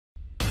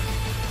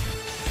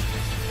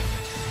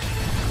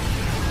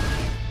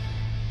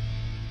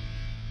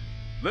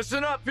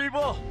Listen up,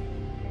 people!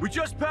 We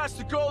just passed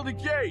the Golden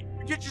Gate!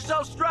 Get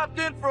yourself strapped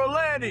in for a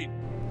landing!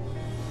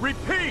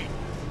 Repeat!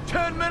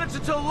 10 minutes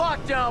until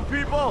lockdown,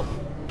 people!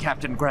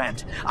 Captain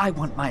Grant, I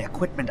want my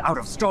equipment out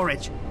of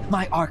storage.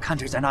 My Ark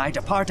Hunters and I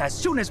depart as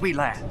soon as we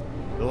land.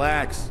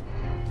 Relax.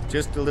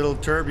 Just a little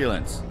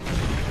turbulence.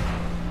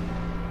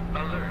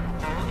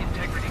 Alert, all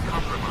integrity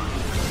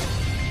compromised.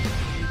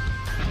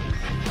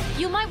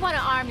 You might want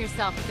to arm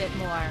yourself a bit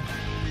more.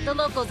 The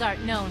locals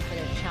aren't known for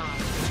their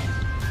charm.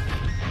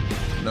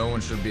 No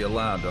one should be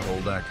allowed to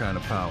hold that kind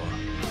of power.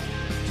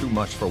 Too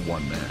much for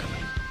one man.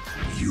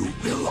 You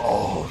will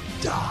all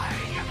die.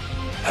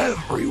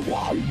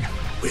 Everyone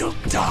will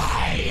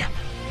die.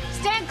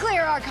 Stand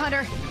clear, Ark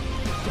Hunter!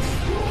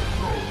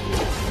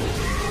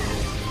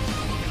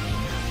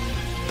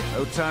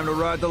 No time to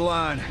ride the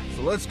line,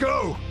 so let's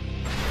go!